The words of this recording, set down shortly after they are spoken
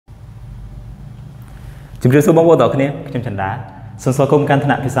chúng tôi số bóng bóng đỏ kia trong trận đá sân số công can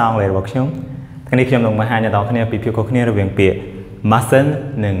thận phía sau về bọc chúng cái này trong đồng mà hai nhà đỏ kia bị phiêu có kia là việc bịa mustn't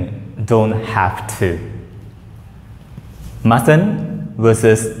nhưng don't have to mustn't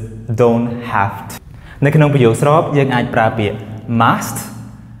versus don't have toในขนมประโยคสอบยังอาจแปลเปลี่ยน must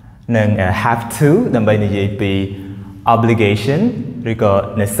និង have to ដើម្បីនិយាយពី obligation ឬក៏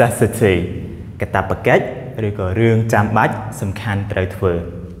necessity កាតព្វកិច្ចឬក៏រឿងចាំបាច់សំខាន់ត្រូវធ្វើ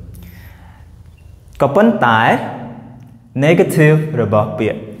ក៏ប៉ុន្តែ negative របស់ពា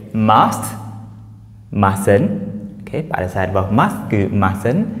ក្យ must mustn't អូខេបរិយារបស់ must គឺ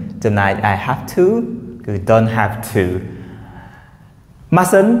mustn't ចំណែក I have to គឺ don't have to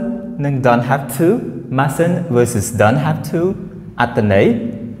mustn't និង don't have to mustn't versus don't have to អត្ថន័យ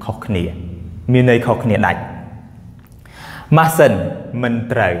ខុសគ្នាមានន័យខុសគ្នាដាច់ mustn't មិន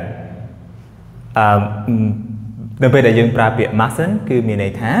ត្រូវនៅពេលដែលយើងប្រើពាក្យ mustn't គឺមានន័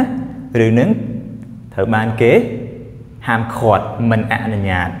យថារឿងនឹងត្រូវបានគេហាមឃាត់មិនអនុញ្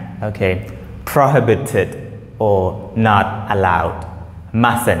ញាតអូខេ prohibited or not allowed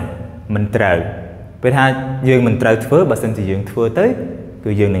mustn't មិនត្រូវពេលថាយើងមិនត្រូវធ្វើបើសិនជាយើងធ្វើទៅ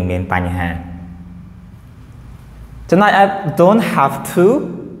គឺយើងនឹងមានបញ្ហាចំណែក I don't have to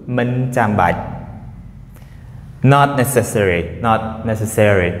មិនចាំបាច់ not necessary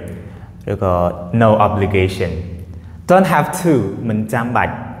ឬក៏ no obligation don't have to មិនចាំបា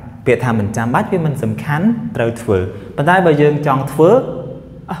ច់ពាក្យថាមិនចាំបាច់វាមិនសំខាន់ត្រូវធ្វើប៉ុន្តែបើយើងចង់ធ្វើ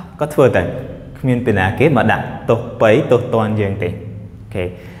ក៏ធ្វើទៅគ្មានពីណាគេមកដាក់ទោសបីទោសតន់យើងទេអូខេ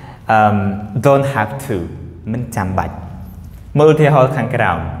don't have to មិនចាំបាច់មើលឧទាហរណ៍ខាងក្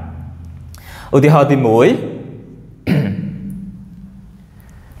រោមឧទាហរណ៍ទី1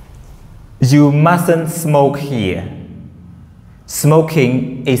 You mustn't smoke here smoking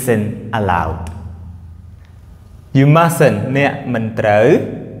isn't allowed You mustn't អ្នកមិនត្រូវ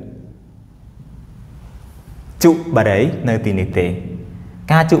ជក់បារីនៅទីនេះទេ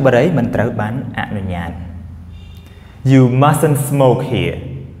ការជក់បារីមិនត្រូវបានអនុញ្ញាត You mustn't smoke here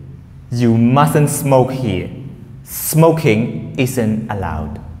You mustn't smoke here Smoking isn't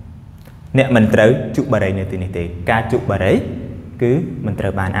allowed អ្នកមិនត្រូវជក់បារីនៅទីនេះទេការជក់បារីគឺមិនត្រូ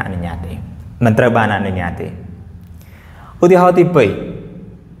វបានអនុញ្ញាតទេមិនត្រូវបានអនុញ្ញាតទេឧទាហរណ៍ទី2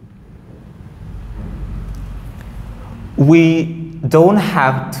 We don't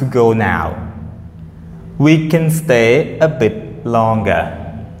have to go now We can stay a bit longer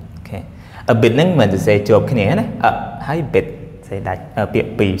Okay a bit ហ្នឹងមិនទៅសេជាប់គ្នាណាហើយ bit សេដាច់ពាក្យ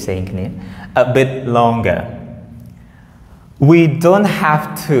ពីរផ្សេងគ្នា a bit longer We don't have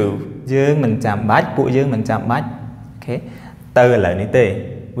to យើងមិនចាំបាច់ពួកយើងមិនចាំបាច់អូខេទៅឥឡូវនេះទេ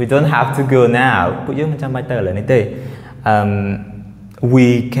We don't have to go now ពួកយើងមិនចាំបាច់ទៅឥឡូវនេះទេ We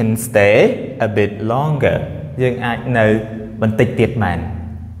can stay a bit longer យើងអាចនៅបន្តិចទៀតបាន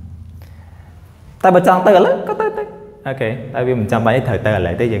តែបើចង់ទៅឥឡូវក៏ទៅអូខេតែវាមិនចាំបាច់ត្រូវទៅឥ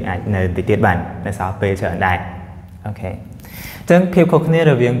ឡូវទេយើងអាចនៅបន្តិចទៀតបាននៅសល់ពេលច្រើនដែរអូខេអញ្ចឹងភាពខុសគ្នា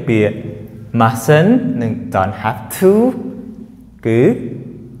រវាងពាក្យ mustn't និង don't have to គឺ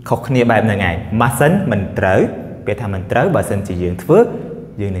ខុសគ្នាបែបហ្នឹងឯង mustn't មិនត្រូវពេលថាមិនត្រូវបើសិនជាយើងធ្វើ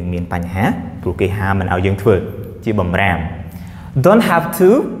យើងនឹងមានបញ្ហាព្រោះគេហាមមិនឲ្យយើងធ្វើជាបំរាម don't have to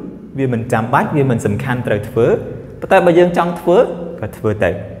វាមិនចាំបាច់វាមិនសំខាន់ត្រូវធ្វើប៉ុន្តែបើយើងចង់ធ្វើក៏ធ្វើ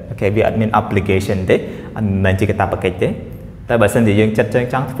ទៅអូខេវាអត់មាន obligation ទេអត់មែនជាកាតព្វកិច្ចទេតែបើសិនជាយើងចិត្ត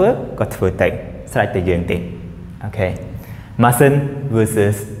ចង់ធ្វើក៏ធ្វើទៅស្រេចតែយើងទេអូខេ mustn't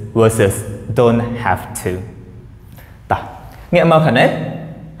versus don't have to តោះងាកមកខាងនេះ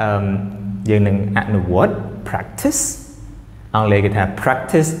យើងនឹងអនុវត្ត practice អង់គ្លេសគេថា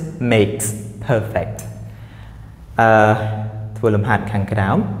practice makes perfect ធ្វើលំហាត់ខាងក្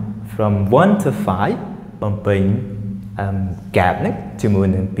រោម from 1 to 5 បំពេញ gap នេះជាមួយ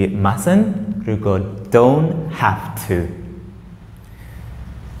នឹងពាក្យ mustn't ឬក៏ don't have to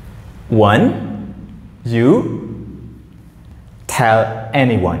 1 You tell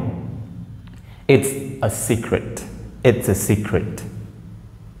anyone it's a secret It's a secret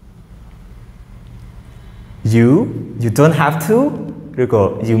You don't have to ឬក៏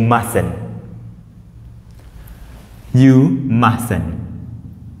you mustn't You mustn't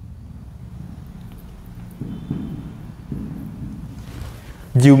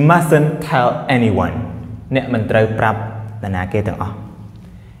You mustn't tell anyone អ្នកមិនត្រូវប្រាប់នរណាគេទាំងអស់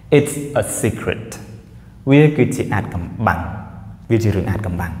It's a secret វាគឺជាអាថ៌កំបាំងវាជារឿងអាថ៌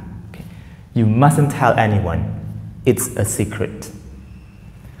កំបាំង You mustn't tell anyone It's a secret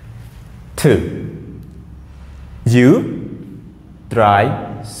 2 You drive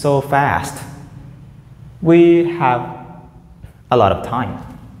so fast We have a lot of time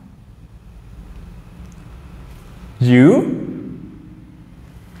You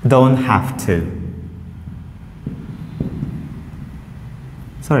don't have to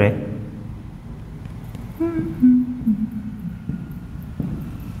sorry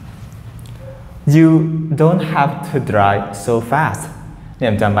you don't have to drive so fast เนี่ย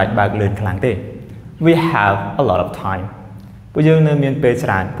จำบัดบากเลื่อนครั้งเต้ we have a lot of time ผู้ยังเมียนเปจ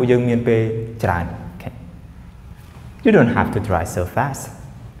รานผู้ยังเมียนเปจราน okay you don't have to drive so fast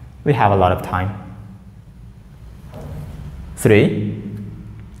we have a lot of time 3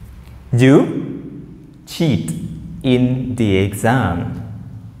 you cheat in the exam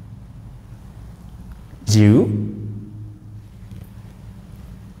you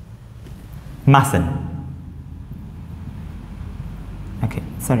mustn't okay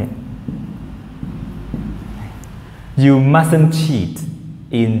sorry you mustn't cheat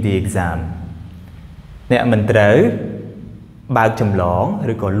in the exam เนี่ยมันត្រូវបើកចម្លង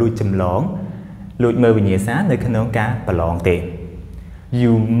ឬក៏លួចចម្លងលួចមើលវិញ្ញាសានៅក្នុងការប្រឡងទេ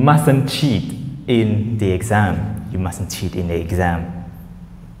you mustn't cheat in the exam you mustn't cheat in the exam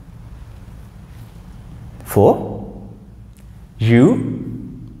 4 you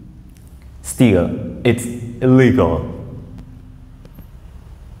steal it's illegal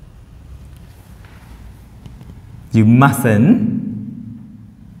you mustn't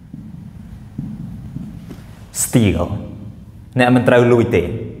steal អ្នកមិនត្រូវលួចទេ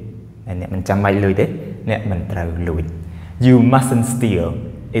អ្នកមិនចាំបាច់លួចទេអ្នកមិនត្រូវលួច you mustn't steal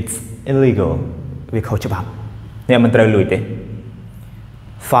it's illegal វាខុសច្បាប់អ្នកមិនត្រូវលួចទេ 5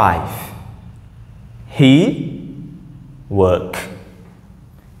 he work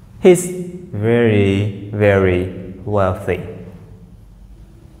he's very very wealthy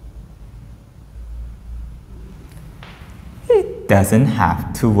he doesn't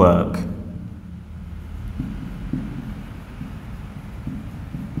have to work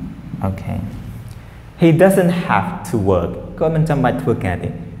okay he doesn't have to work គាត់មិនចាំបាច់ធ្វើការទេ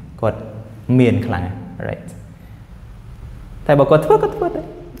គាត់មានខ្លាំង right តែបើគាត់ធ្វើគាត់ធ្វើទេ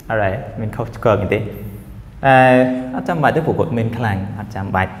alright មានខុសឆ្គងទេអត់ចាំបាច់ទេព្រោះគាត់មានខ្លាំងអត់ចាំ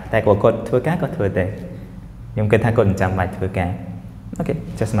បាច់តែគាត់ធ្វើការគាត់ធ្វើទេខ្ញុំគិតថាគាត់មិនចាំបាច់ធ្វើការ okay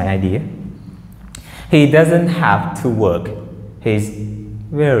just my idea he doesn't have to work he's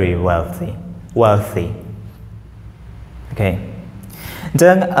very wealthy okay អញ្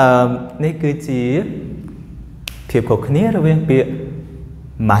ចឹងនេះគឺជាភាពខុសគ្នារវាងពាក្យ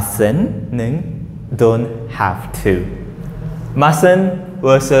mustn't និង don't have to mustn't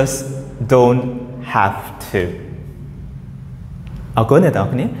versus don't have to អរគុណអ្នកទាំងអ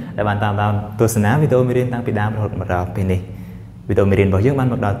ស់គ្នាដែលបានតាមដានទស្សនាវីដេអូមេរៀនតាំងពីដើមរហូតមកដល់ពេលនេះវីដេអូមេរៀនរបស់យើងបាន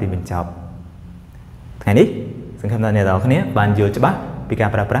មកដល់ទីបញ្ចប់ថ្ងៃនេះសង្ឃឹមថាអ្នកទាំងអស់គ្នាបានយល់ច្បាស់ពីការ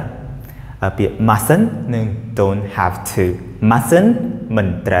ប្រើប្រាស់ពាក្យ mustn't និង don't have to mustn't មិន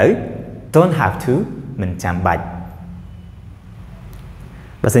ត្រូវ don't have to មិនចាំបាច់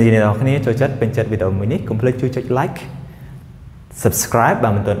បើសិនជាអ្នកទាំងអស់គ្នាចូលចិត្តពេញចិត្តវីដេអូមួយនេះកុំភ្លេចជួយចុច like subscribe បើ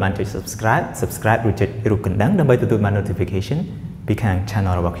មិនទាន់បានចុច subscribe ឬចុចរូបកណ្ដឹងដើម្បីទទួលបាន notification ពីខាង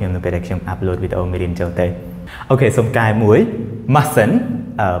channel របស់ខ្ញុំនៅពេលដែលខ្ញុំ upload វីដេអូមេរៀនចូលទៅអូខេសូមកែមួយ mustn't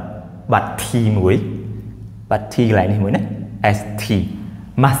បាត់ t មួយបាត់ t កន្លែងនេះមួយណា st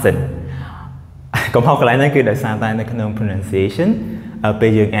mustn't កំហុសកន្លែងហ្នឹងគឺដោយសារតែនៅក្នុង pronunciation ពេ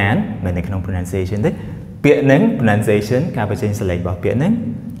លយើងអានមិននៅក្នុង pronunciation ទេពាក្យហ្នឹង pronunciation ការបញ្ចេញសលេងរបស់ពាក្យហ្នឹង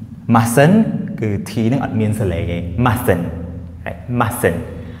mustn't គឺ t ហ្នឹងអត់មានសលេងទេ mustn't mustn't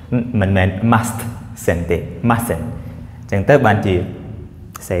មិនមែន must សិនទេ mustn't អញ្ចឹងទៅបានជា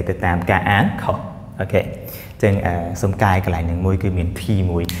សេទៅតាមការអានខុសអូខេអញ្ចឹងសុំកែកន្លែងហ្នឹងមួយគឺមាន t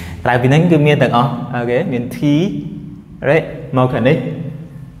មួយក្រៅពីហ្នឹងគឺមានទាំងអស់អូខេមាន t right មកខាងនេះ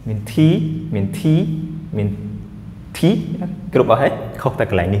មាន t មាន t មាន t គ្រប់អស់ហើយខុសតែ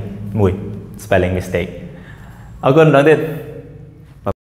កន្លែងនេះមួយ spelling mistake អរគុណដល់ទៀត